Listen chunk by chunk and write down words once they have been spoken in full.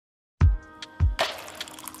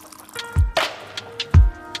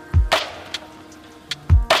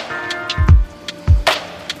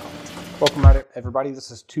everybody. This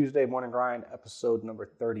is Tuesday Morning Grind, episode number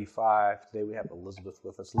 35. Today we have Elizabeth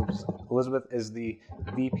with us. Elizabeth is the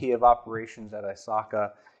VP of Operations at ISACA,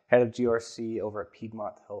 head of GRC over at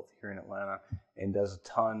Piedmont Health here in Atlanta, and does a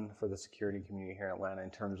ton for the security community here in Atlanta in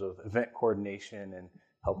terms of event coordination and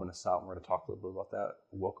helping us out. And we're going to talk a little bit about that.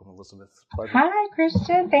 Welcome, Elizabeth. Pleasure. Hi,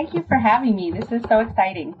 Christian. Thank you for having me. This is so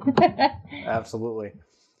exciting. Absolutely.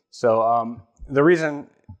 So the reason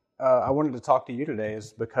I wanted to talk to you today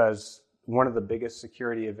is because one of the biggest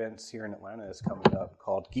security events here in Atlanta is coming up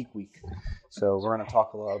called Geek Week. So we're going to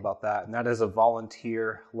talk a lot about that. And that is a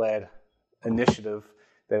volunteer-led initiative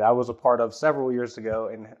that I was a part of several years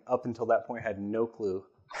ago, and up until that point had no clue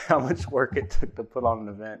how much work it took to put on an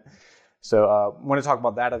event. So I want to talk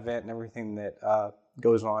about that event and everything that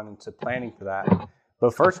goes on into planning for that.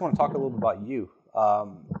 But first, I want to talk a little bit about you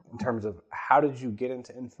in terms of how did you get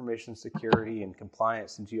into information security and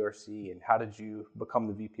compliance in GRC, and how did you become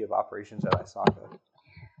the VP of Operations at ISACA?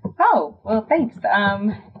 Oh, well, thanks.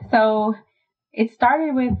 So it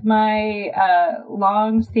started with my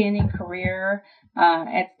long-standing career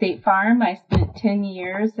at State Farm. I spent 10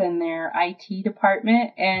 years in their IT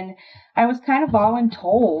department, and I was kind of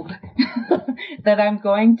voluntold that I'm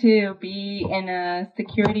going to be in a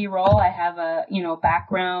security role. I have a,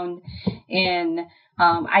 background in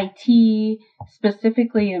IT,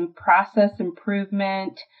 specifically in process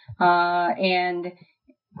improvement, and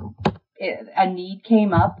a need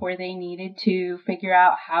came up where they needed to figure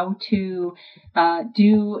out how to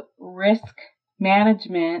do risk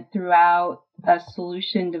management throughout a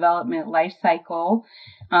solution development lifecycle.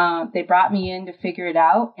 They brought me in to figure it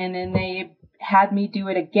out, and then they had me do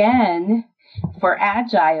it again for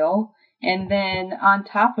Agile. And then on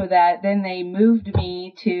top of that, then they moved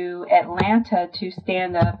me to Atlanta to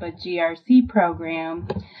stand up a GRC program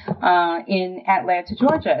in Atlanta,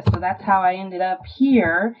 Georgia. So that's how I ended up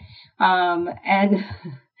here. And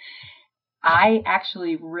I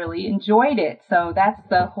actually really enjoyed it. So that's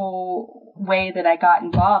the whole way that I got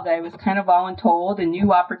involved. I was kind of voluntold, a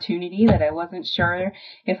new opportunity that I wasn't sure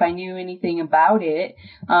if I knew anything about it.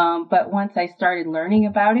 But once I started learning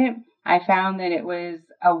about it, I found that it was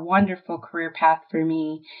a wonderful career path for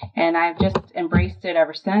me, and I've just embraced it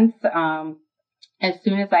ever since. As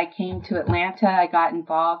soon as I came to Atlanta, I got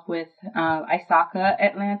involved with ISACA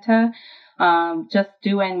Atlanta, just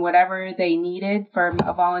doing whatever they needed from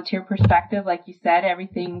a volunteer perspective. Like you said,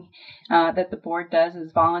 everything that the board does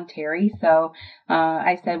is voluntary. So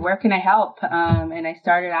I said, where can I help? And I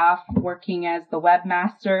started off working as the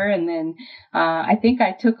webmaster, and then I think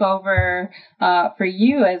I took over for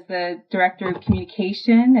you as the director of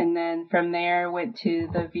communication, and then from there went to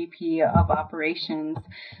the VP of operations.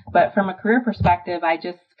 But from a career perspective, I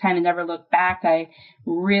just kind of never looked back. I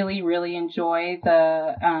really, really enjoy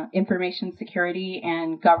the information security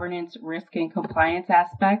and governance, risk, and compliance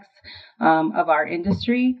aspects of our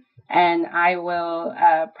industry. And I will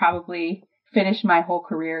probably finish my whole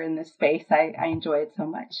career in this space. I enjoy it so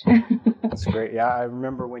much. That's great. Yeah, I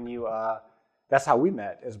remember when you, that's how we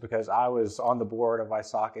met, is because I was on the board of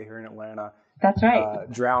ISACA here in Atlanta. That's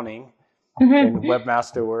right. Drowning in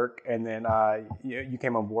webmaster work, and then you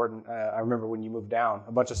came on board, and I remember when you moved down,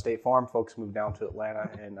 a bunch of State Farm folks moved down to Atlanta,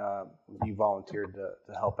 and you volunteered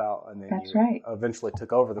to help out, and then That's you right. eventually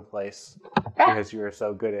took over the place because you were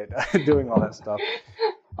so good at doing all that stuff.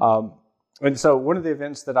 And so one of the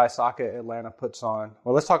events that ISACA Atlanta puts on,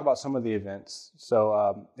 well, let's talk about some of the events.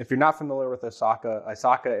 So if you're not familiar with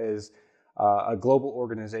ISACA is a global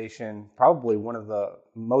organization, probably one of the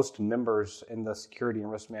most members in the security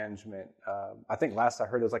and risk management. I think last I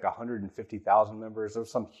heard it was like 150,000 members.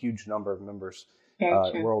 There's some huge number of members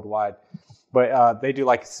worldwide. But they do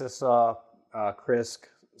like CISA, CRISC,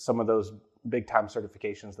 some of those big time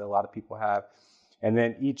certifications that a lot of people have. And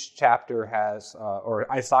then each chapter has, or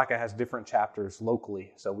ISACA has different chapters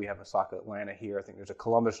locally. So we have ISACA Atlanta here. I think there's a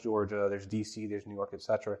Columbus, Georgia. There's DC, there's New York,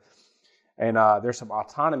 etc. And there's some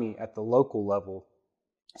autonomy at the local level.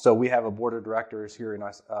 So we have a board of directors here in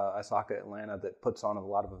ISACA Atlanta that puts on a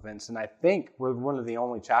lot of events. And I think we're one of the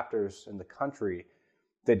only chapters in the country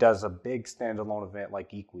that does a big standalone event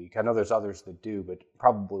like Geek Week. I know there's others that do, but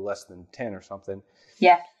probably less than 10 or something.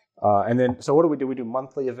 Yes. And then, so what do? We do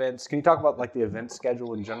monthly events. Can you talk about like the event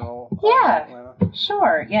schedule in general? Yeah, in Atlanta?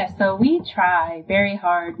 Sure. Yeah. So we try very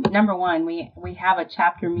hard. Number one, we have a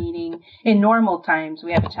chapter meeting in normal times.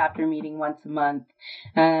 We have a chapter meeting once a month,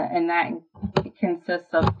 and that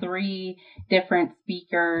consists of 3 different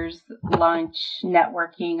speakers, lunch,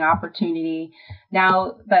 networking opportunity.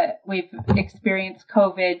 Now that we've experienced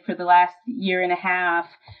COVID for the last year and a half,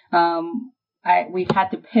 we've had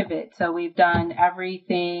to pivot. So we've done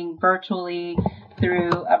everything virtually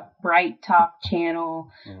through a Bright Talk channel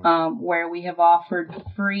where we have offered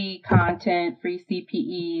free content, free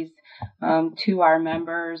CPEs to our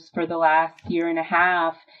members for the last year and a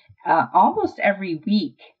half. Almost every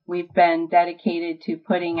week, we've been dedicated to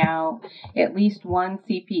putting out at least one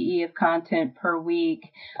CPE of content per week.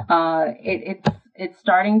 It's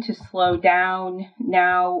starting to slow down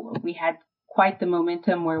now. We had quite the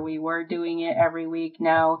momentum where we were doing it every week.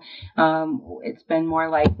 Now it's been more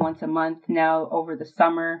like once a month now over the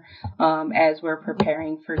summer as we're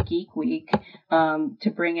preparing for Geek Week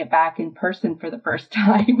to bring it back in person for the first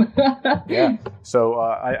time. Yeah. So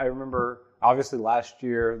I remember, obviously last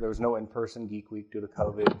year there was no in-person Geek Week due to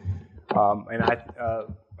COVID. And at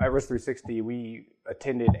Risk 360, we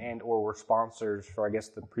attended and or were sponsors for, I guess,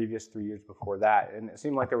 the previous 3 years before that. And it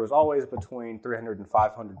seemed like there was always between 300 and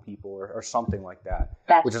 500 people or something like that.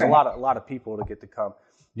 That's which is correct. a lot of people to get to come.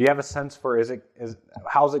 Do you have a sense for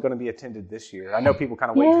how's it going to be attended this year? I know people kind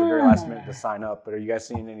of wait to the very last minute to sign up, but are you guys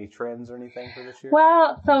seeing any trends or anything for this year?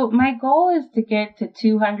 Well, so my goal is to get to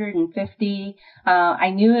 250.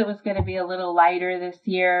 I knew it was going to be a little lighter this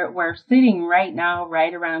year. We're sitting right now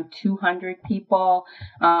right around 200 people.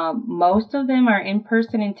 Most of them are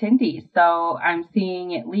in-person attendees. So I'm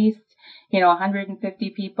seeing at least 150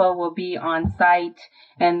 people will be on site,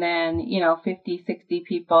 and then, 50, 60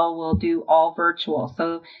 people will do all virtual.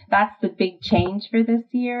 So that's the big change for this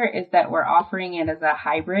year, is that we're offering it as a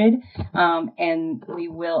hybrid, and we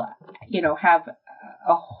will, have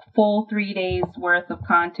a full 3 days worth of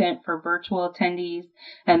content for virtual attendees,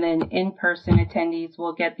 and then in-person attendees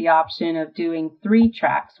will get the option of doing 3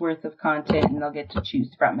 tracks worth of content, and they'll get to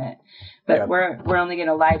choose from it. But yeah. we're only going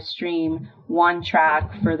to live stream 1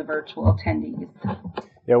 track for the virtual attendees.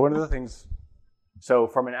 Yeah, one of the things, so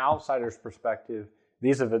from an outsider's perspective,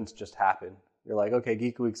 these events just happen. You're like, okay,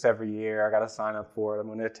 Geek Week's every year. I got to sign up for it. I'm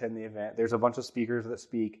going to attend the event. There's a bunch of speakers that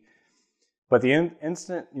speak. But the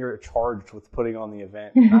instant you're charged with putting on the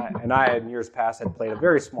event, and I in years past had played a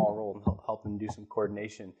very small role in helping do some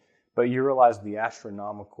coordination, but you realize the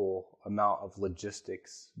astronomical amount of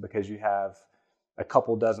logistics, because you have a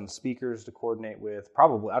couple dozen speakers to coordinate with,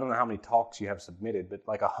 probably, I don't know how many talks you have submitted, but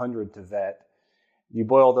like 100 to vet. You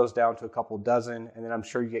boil those down to a couple dozen, and then I'm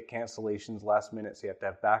sure you get cancellations last minute, so you have to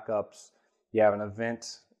have backups. You have an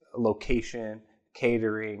event, location,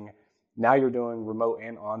 catering. Now you're doing remote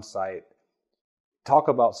and on-site. Talk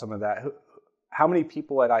about some of that. How many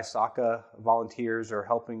people at ISACA volunteers are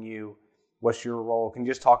helping you? What's your role? Can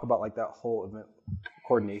you just talk about like that whole event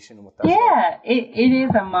coordination and what that's like? It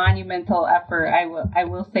is a monumental effort. I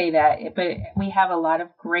will say that, but we have a lot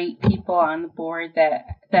of great people on the board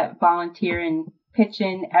that volunteer and pitch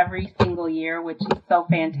in every single year, which is so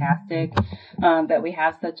fantastic, that we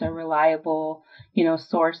have such a reliable,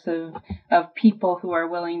 source of people who are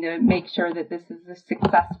willing to make sure that this is a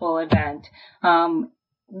successful event.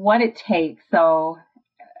 What it takes. So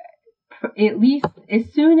at least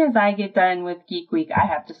as soon as I get done with Geek Week, I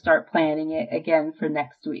have to start planning it again for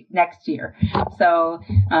next year. So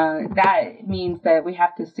that means that we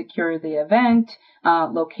have to secure the event,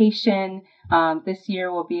 location. This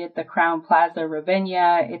year will be at the Crown Plaza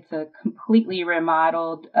Ravinia. It's a completely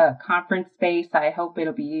remodeled conference space. I hope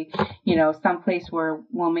it'll be, someplace where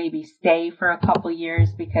we'll maybe stay for a couple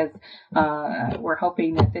years, because we're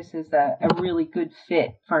hoping that this is a really good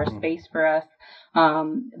fit for a space for us.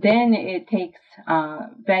 Then it takes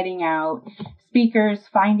vetting out speakers,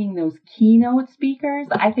 finding those keynote speakers.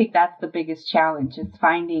 I think that's the biggest challenge, is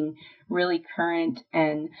finding really current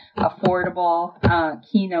and affordable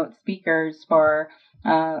keynote speakers for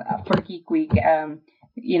Geek Week.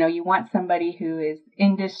 You want somebody who is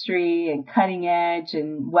industry and cutting edge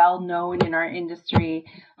and well known in our industry,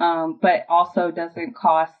 but also doesn't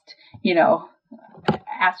cost,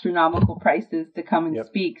 astronomical prices to come and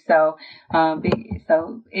speak. So,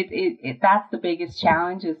 that's the biggest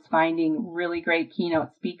challenge, is finding really great keynote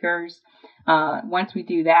speakers. Once we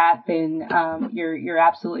do that, then you're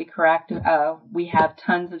absolutely correct. We have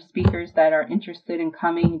tons of speakers that are interested in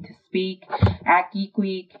coming to speak at Geek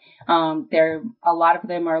Week. A lot of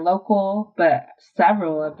them are local, but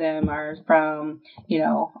several of them are from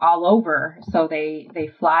all over. So they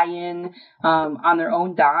fly in on their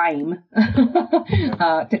own dime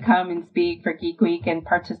to come and speak for Geek Week and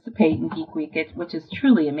participate in Geek Week, which is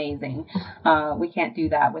truly amazing. We can't do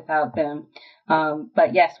that without them.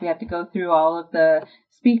 But yes, we have to go through all of the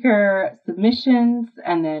speaker submissions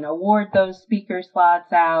and then award those speaker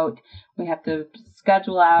slots out. We have to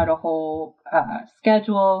schedule out a whole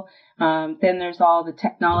schedule. Then there's all the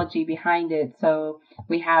technology behind it. So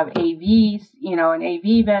we have AVs, an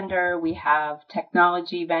AV vendor. We have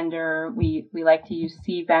technology vendor. We like to use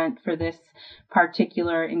Cvent for this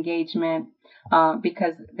particular engagement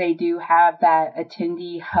because they do have that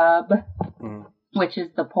attendee hub. Mm. Which is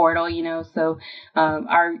the portal, so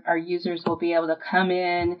our users will be able to come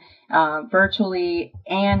in virtually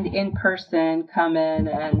and in person, come in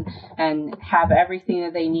and have everything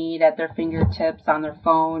that they need at their fingertips on their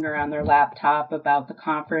phone or on their laptop about the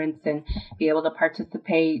conference and be able to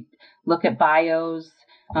participate, look at bios,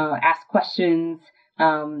 ask questions,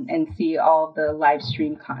 and see all the live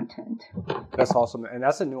stream content. That's awesome. And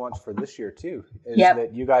that's a nuance for this year too, is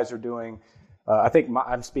that you guys are doing I think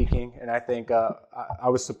I'm speaking, and I think I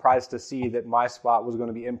was surprised to see that my spot was going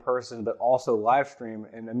to be in person, but also live stream.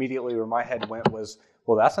 And immediately where my head went was,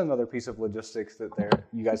 well, that's another piece of logistics that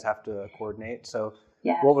you guys have to coordinate. So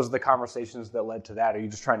what was the conversations that led to that? Are you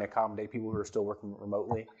just trying to accommodate people who are still working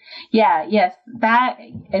remotely? Yes, that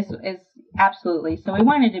is absolutely. So we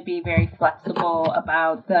wanted to be very flexible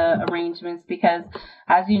about the arrangements because,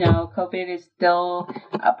 as you know, COVID is still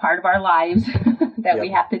a part of our lives that we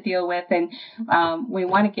have to deal with. And we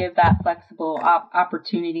want to give that flexible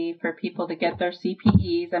opportunity for people to get their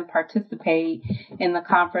CPEs and participate in the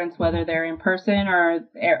conference, whether they're in person or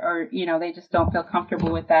they just don't feel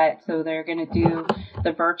comfortable with that. So they're going to do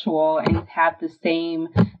the virtual and have the same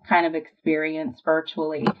kind of experience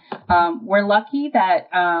virtually. We're lucky that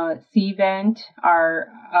Cvent,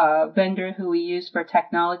 our vendor who we use for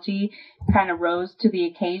technology, kind of rose to the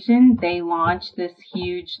occasion. They launched this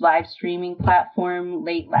huge live streaming platform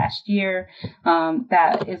late last year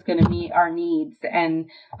that is going to meet our needs. And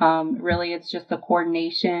really it's just a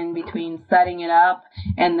coordination between setting it up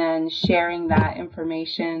and then sharing that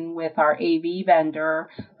information with our AV vendor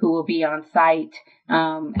who will be on site.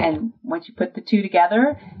 And once you put the two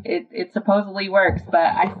together, it supposedly works, but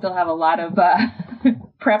I still have a lot of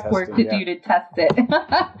prep work to do to test it.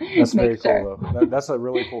 That's very cool, though. That's a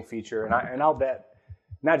really cool feature, and I'll bet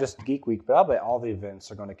not just Geek Week, but I'll bet all the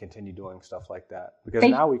events are going to continue doing stuff like that because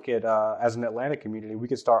now we could, as an Atlanta community, we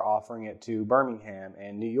could start offering it to Birmingham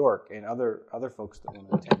and New York and other folks that want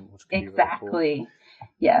to attend, which could be really cool.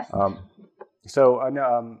 Yes. So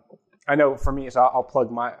I know for me, so I'll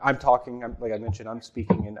plug like I mentioned, I'm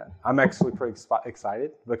speaking, and I'm actually pretty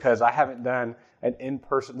excited because I haven't done an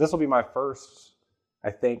in-person. This will be my first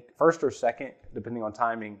or second, depending on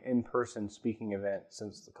timing, in-person speaking event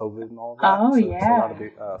since the COVID and all of that. Oh, so that'll be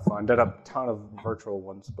fun. Did a ton of virtual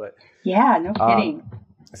ones, but no kidding.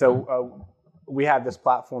 So we have this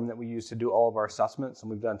platform that we use to do all of our assessments, and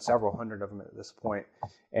we've done several hundred of them at this point.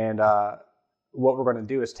 And what we're going to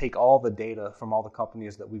do is take all the data from all the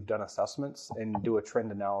companies that we've done assessments and do a trend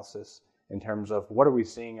analysis in terms of what are we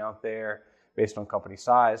seeing out there based on company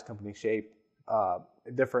size, company shape,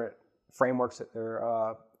 different frameworks that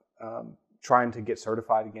they're trying to get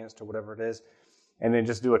certified against or whatever it is, and then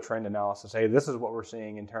just do a trend analysis. Hey, this is what we're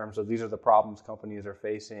seeing in terms of these are the problems companies are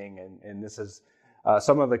facing, and this is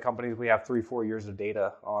some of the companies we have 3-4 years of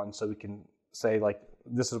data on, so we can say like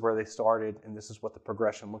this is where they started and this is what the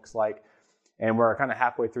progression looks like. And we're kind of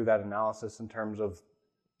halfway through that analysis in terms of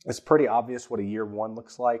it's pretty obvious what a year one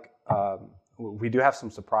looks like. We do have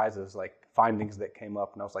some surprises, like findings that came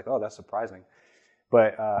up, and I was like, oh, that's surprising.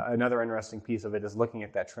 But another interesting piece of it is looking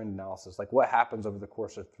at that trend analysis, like what happens over the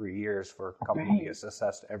course of 3 years for a company to get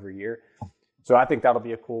assessed every year. So I think that'll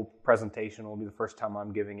be a cool presentation. It'll be the first time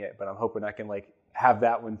I'm giving it, but I'm hoping I can have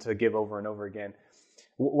that one to give over and over again.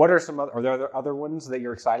 What are are there other ones that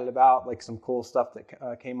you're excited about, like some cool stuff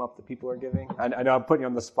that came up that people are giving? I know I'm putting you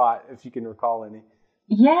on the spot if you can recall any.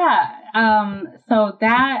 So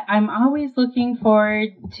that I'm always looking forward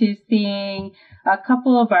to seeing a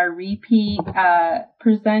couple of our repeat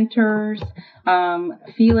presenters.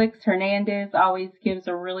 Felix Hernandez always gives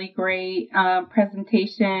a really great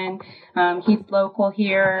presentation. He's local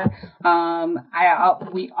here.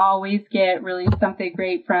 We always get really something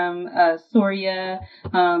great from Soria.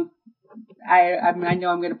 I know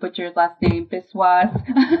I'm going to butcher his last name, Biswas,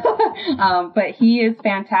 but he is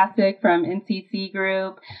fantastic from NCC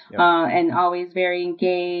Group, and always very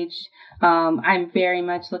engaged. I'm very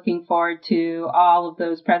much looking forward to all of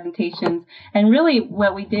those presentations. And really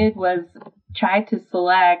what we did was try to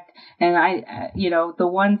select, and the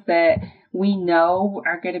ones that we know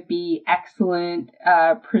are going to be excellent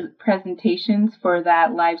presentations for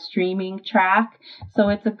that live streaming track. So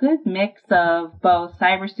it's a good mix of both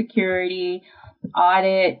cybersecurity,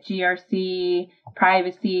 audit, GRC,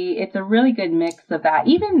 privacy. It's a really good mix of that.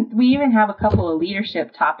 We even have a couple of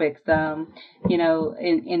leadership topics,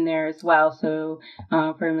 in there as well. So,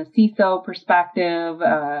 from a CISO perspective,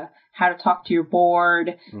 how to talk to your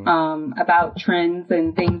board, about trends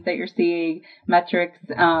and things that you're seeing, metrics,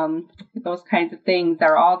 those kinds of things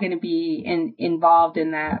are all going to be involved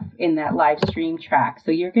in that live stream track.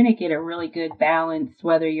 So you're going to get a really good balance,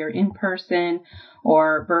 whether you're in person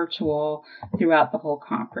or virtual, throughout the whole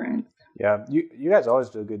conference. Yeah, you guys always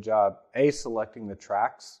do a good job, A, selecting the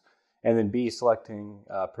tracks, and then B, selecting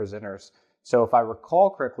presenters. So if I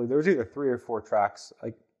recall correctly, there was either 3 or 4 tracks.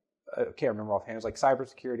 I can't remember offhand. It was like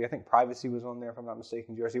cybersecurity. I think privacy was on there, if I'm not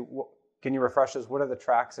mistaken. GRC. Can you refresh us? What are the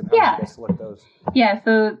tracks and how did you guys select those? Yeah,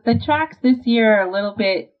 so the tracks this year are a little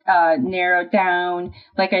bit narrowed down.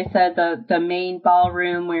 Like I said, the main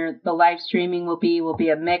ballroom where the live streaming will be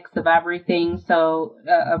a mix of everything. So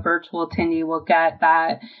a virtual attendee will get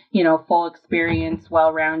that, full experience,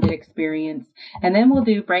 well-rounded experience. And then we'll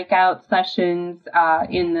do breakout sessions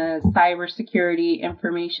in the cybersecurity,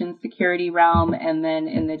 information security realm, and then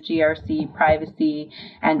in the GRC, privacy,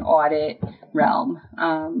 and audit realm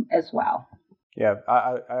as well. Yeah,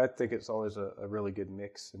 I think it's always a really good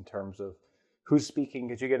mix in terms of who's speaking,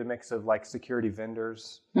 because you get a mix of like security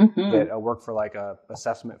vendors that work for like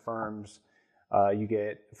assessment firms. You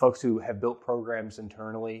get folks who have built programs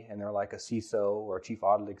internally and they're like a CISO or a chief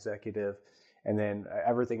audit executive, and then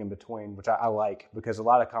everything in between, which I like, because a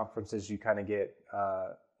lot of conferences you kind of get,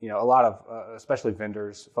 a lot of, especially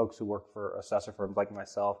vendors, folks who work for assessor firms like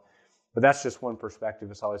myself. But that's just one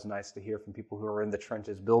perspective. It's always nice to hear from people who are in the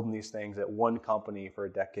trenches building these things at one company for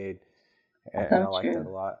a decade. And I like that a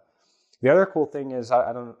lot. The other cool thing is,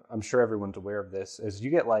 I'm sure everyone's aware of this, is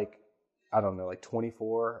you get like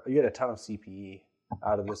 24, you get a ton of CPE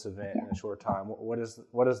out of this event in a short time. What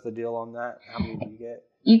is the deal on that? How many do you get?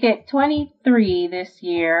 You get 23 this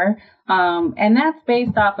year, and that's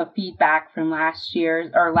based off of feedback from last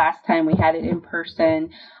time we had it in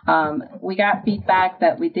person. We got feedback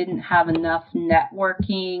that we didn't have enough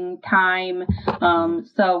networking time,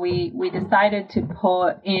 so we decided to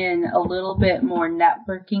put in a little bit more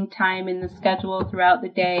networking time in the schedule throughout the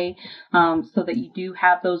day, so that you do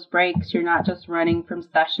have those breaks. You're not just running from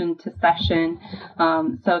session to session.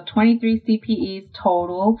 So 23 CPEs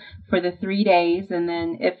total for the 3 days, and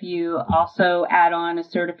then if you also add on a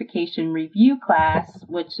certification review class,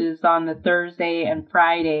 which is on the Thursday and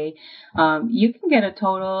Friday, you can get a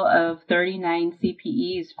total of 39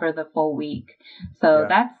 CPEs for the full week. So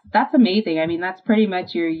that's amazing. I mean, that's pretty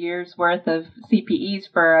much your year's worth of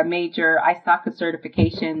CPEs for a major ISACA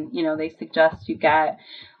certification. They suggest you get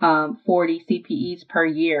 40 CPEs per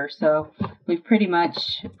year. So we've pretty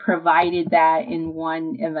much provided that in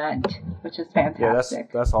one event, which is fantastic.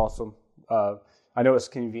 Yeah, that's awesome. I know it's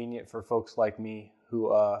convenient for folks like me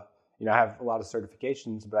who, I have a lot of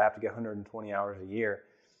certifications, but I have to get 120 hours a year.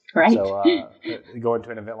 Right. So going to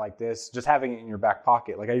an event like this, just having it in your back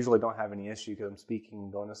pocket, like I usually don't have any issue because I'm speaking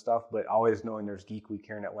and going to stuff, but always knowing there's Geek Week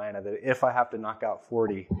here in Atlanta, that if I have to knock out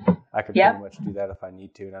 40, I could pretty much do that if I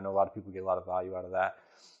need to. And I know a lot of people get a lot of value out of that.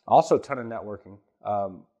 Also, a ton of networking.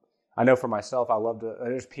 I know for myself, I love to,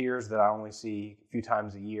 there's peers that I only see a few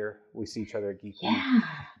times a year. We see each other at Geek Week.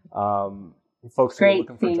 Folks who are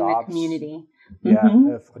looking for jobs. The community.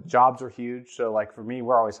 Yeah, jobs are huge. So like for me,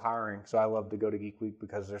 we're always hiring. So I love to go to Geek Week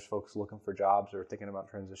because there's folks looking for jobs or thinking about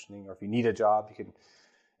transitioning. Or if you need a job, you can,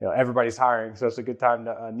 everybody's hiring. So it's a good time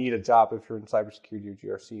to need a job if you're in cybersecurity or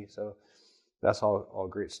GRC. So that's all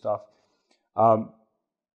great stuff. Hey,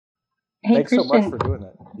 thanks Christian, so much for doing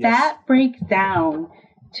that. Yes. That breaks down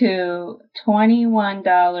to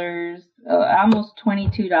 $21, almost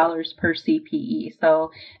 $22 per CPE.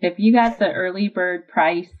 So if you got the early bird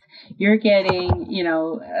price, you're getting,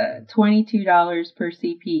 $22 per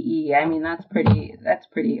CPE. I mean, that's pretty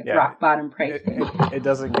rock bottom pricing. It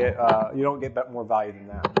doesn't get, you don't get more value than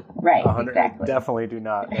that. Right, exactly. Definitely do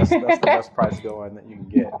not. That's the best price going that you can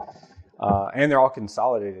get. And they're all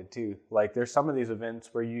consolidated too. Like there's some of these events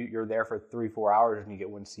where you're there for 3-4 hours and you get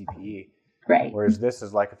one CPE. Right. Whereas this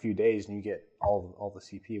is like a few days and you get all the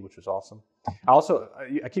CP, which is awesome.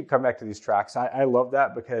 I keep coming back to these tracks. I love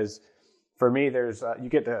that because for me, there's you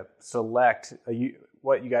get to select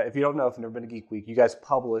what you got. If you don't know, if you've never been to Geek Week, you guys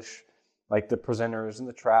publish like the presenters and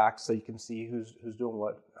the tracks so you can see who's doing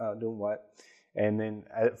what. And then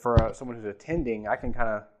for someone who's attending, I can kind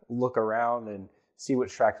of look around and see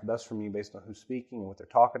which track's best for me based on who's speaking and what they're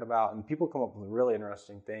talking about. And people come up with really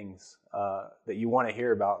interesting things that you want to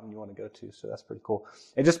hear about and you want to go to. So that's pretty cool.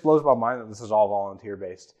 It just blows my mind that this is all volunteer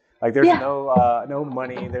based. Like there's no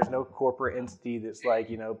money. There's no corporate entity that's like,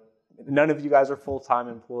 none of you guys are full-time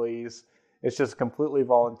employees. It's just completely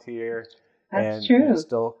volunteer. That's true. And it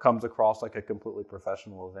still comes across like a completely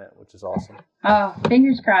professional event, which is awesome. Oh,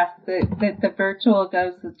 fingers crossed that the virtual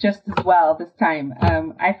goes just as well this time.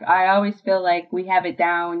 I always feel like we have it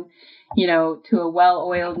down, to a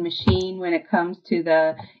well-oiled machine when it comes to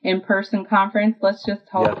the in-person conference. Let's just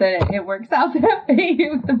hope that it works out that way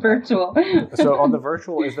with the virtual. So on the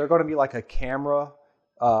virtual, is there going to be like a camera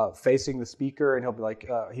facing the speaker, and he'll be like,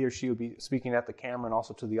 he or she will be speaking at the camera and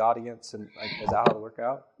also to the audience, and is that how it'll work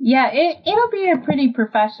out? Yeah, it'll be a pretty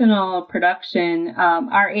professional production.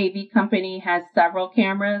 Our AV company has several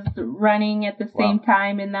cameras running at the same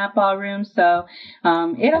time in that ballroom, so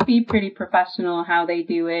it'll be pretty professional how they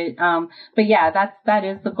do it. But yeah, that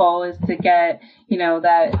is the goal, is to get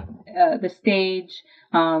the stage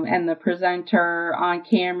and the presenter on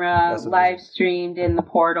camera, live streamed in the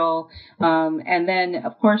portal. And then,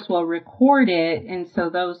 of course, we'll record it. And so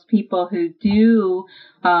those people who do,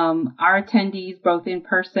 our attendees, both in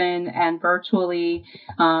person and virtually,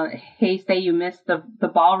 say you missed the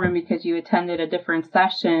ballroom because you attended a different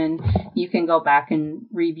session, you can go back and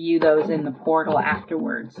review those in the portal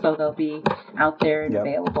afterwards. So they'll be out there and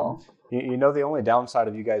available. The only downside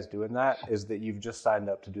of you guys doing that is that you've just signed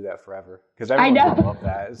up to do that forever. Because everyone's going to love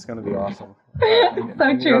that. It's going to be awesome. So you're true.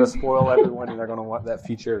 You're going to spoil everyone, and they're going to want that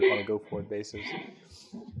feature on a go-forward basis.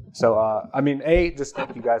 So, just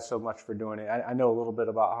thank you guys so much for doing it. I know a little bit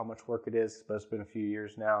about how much work it is, but it's been a few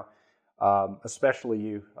years now. Especially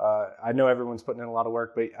you. I know everyone's putting in a lot of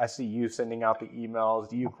work, but I see you sending out the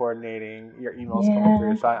emails, you coordinating, your emails coming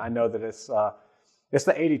through. So I know that it's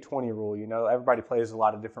the 80-20 rule. Everybody plays a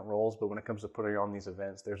lot of different roles, but when it comes to putting on these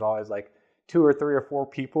events, there's always like 2 or 3 or 4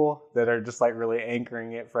 people that are just like really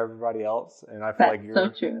anchoring it for everybody else. And I feel like you're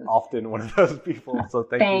often one of those people. So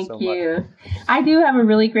thank you so much. I do have a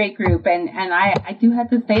really great group, and I do have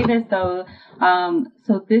to say this though.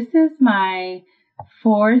 So this is my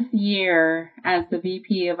 4th year as the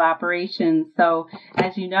VP of Operations. So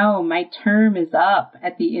as you know, my term is up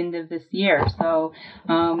at the end of this year. So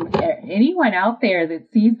anyone out there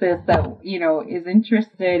that sees this, that is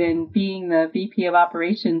interested in being the VP of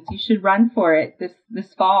Operations, you should run for it this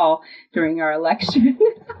fall during our election,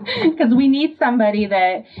 because we need somebody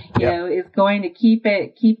that is going to keep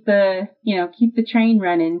the train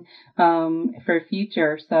running for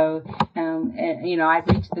future. So I've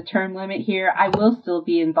reached the term limit here. I will still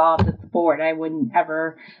be involved at the board. I wouldn't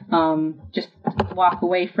ever just walk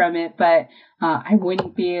away from it, but I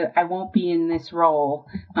won't be in this role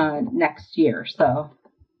next year. So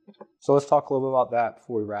let's talk a little bit about that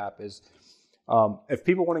before we wrap. Is if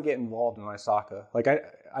people want to get involved in ISACA, like I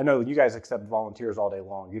know you guys accept volunteers all day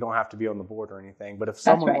long. You don't have to be on the board or anything, but if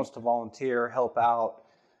someone wants to volunteer, help out,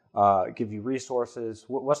 give you resources,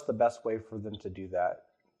 what's the best way for them to do that?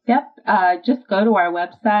 Yep. Just go to our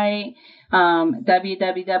website,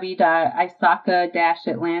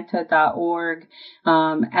 www.isaca-atlanta.org,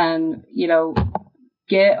 and,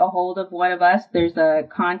 get a hold of one of us. There's a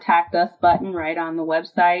contact us button right on the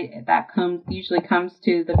website that usually comes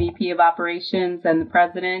to the VP of Operations and the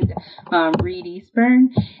president, Reed Eastburn,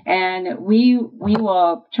 and we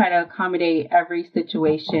will try to accommodate every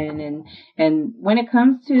situation. And when it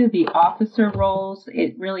comes to the officer roles,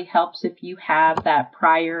 it really helps if you have that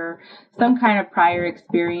some kind of prior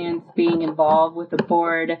experience being involved with a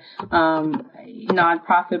board,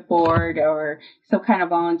 nonprofit board, or some kind of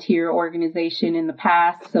volunteer organization in the past,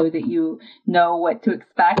 so that you know what to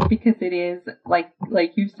expect, because it is like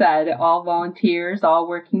you said, all volunteers, all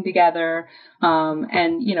working together.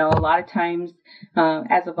 And a lot of times,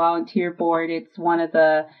 as a volunteer board, it's one of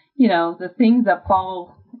the things that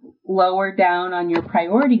fall lower down on your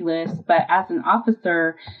priority list, but as an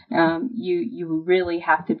officer, you really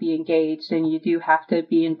have to be engaged, and you do have to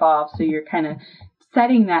be involved. So you're kind of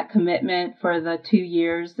setting that commitment for the 2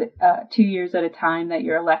 years at a time that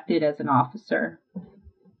you're elected as an officer.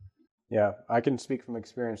 Yeah, I can speak from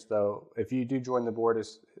experience though. If you do join the board,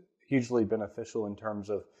 it's hugely beneficial in terms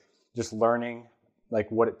of just learning like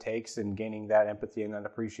what it takes and gaining that empathy and that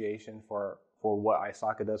appreciation for what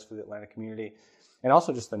ISACA does for the Atlanta community. And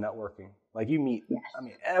also just the networking. Like you meet,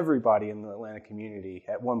 everybody in the Atlanta community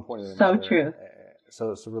at one point or another. So true.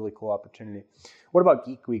 So it's a really cool opportunity. What about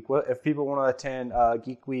Geek Week? If people want to attend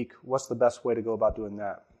Geek Week, what's the best way to go about doing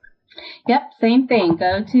that? Yep, same thing.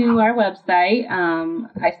 Go to our website,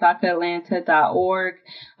 isakaatlanta.org.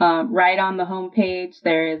 Right on the homepage,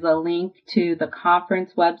 there is a link to the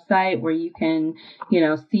conference website where you can,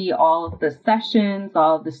 see all of the sessions,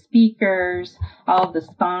 all of the speakers, all of the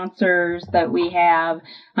sponsors that we have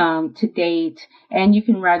to date, and you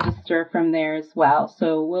can register from there as well.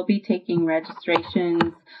 So we'll be taking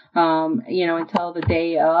registrations until the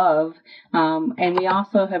day of. And we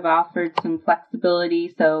also have offered some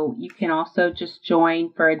flexibility, so you can also just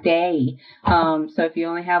join for a day. So if you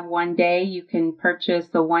only have one day, you can purchase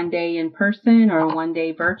a 1 day in person or a 1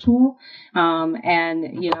 day virtual.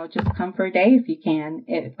 And just come for a day if you can,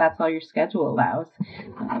 if that's all your schedule allows.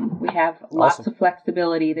 We have lots of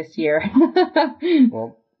flexibility this year.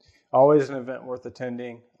 Well, always an event worth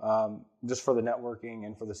attending, just for the networking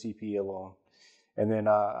and for the CPE alone. And then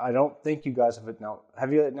I don't think you guys have announced.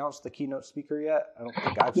 Have you announced the keynote speaker yet? I don't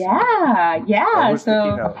think I've seen it. Yeah. Who's the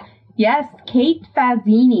keynote? Yes, Kate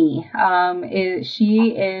Fazzini. She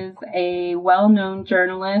is a well-known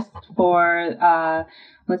journalist for.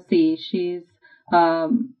 She's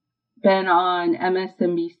been on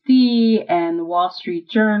MSNBC and the Wall Street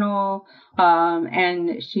Journal,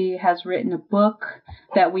 and she has written a book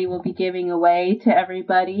that we will be giving away to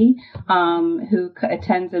everybody who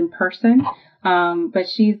attends in person. But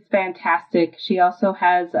she's fantastic. She also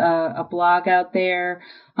has a blog out there.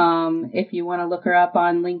 If you want to look her up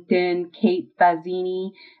on LinkedIn, Kate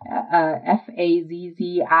Fazzini, Fazzini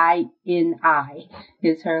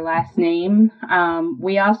is her last name.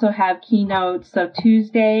 We also have keynotes. So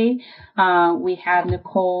Tuesday, we have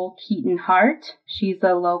Nicole Keaton Hart. She's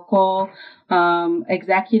a local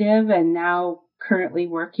executive and now currently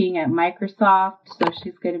working at Microsoft. So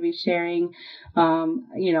she's going to be sharing,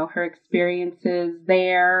 her experiences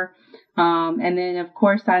there. And then, of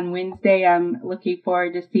course, on Wednesday, I'm looking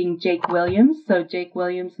forward to seeing Jake Williams. So Jake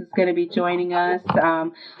Williams is going to be joining us.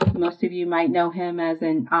 Most of you might know him as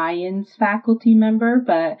an IANS faculty member,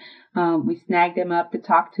 but we snagged him up to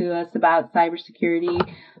talk to us about cybersecurity,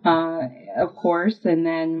 of course. And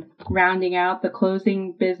then rounding out the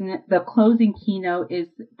closing keynote is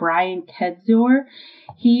Brian Kedzor.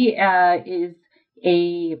 He is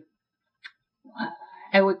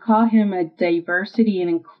I would call him a diversity and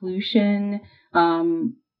inclusion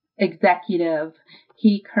executive.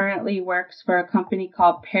 He currently works for a company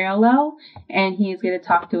called Parallel, and he is going to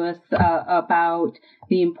talk to us about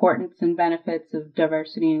the importance and benefits of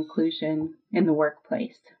diversity and inclusion in the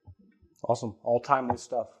workplace. Awesome. All timely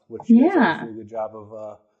stuff, which you guys do a good job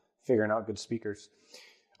of figuring out good speakers.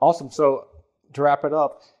 Awesome. So to wrap it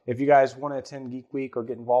up, if you guys want to attend Geek Week or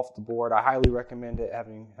get involved with the board, I highly recommend it,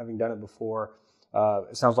 having done it before.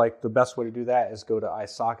 It sounds like the best way to do that is go to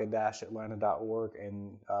isaka-atlanta.org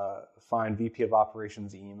and find VP of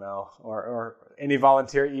Operations email or any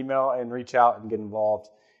volunteer email and reach out and get involved.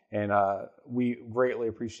 And we greatly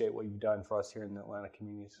appreciate what you've done for us here in the Atlanta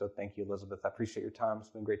community. So thank you, Elizabeth. I appreciate your time. It's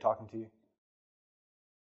been great talking to you.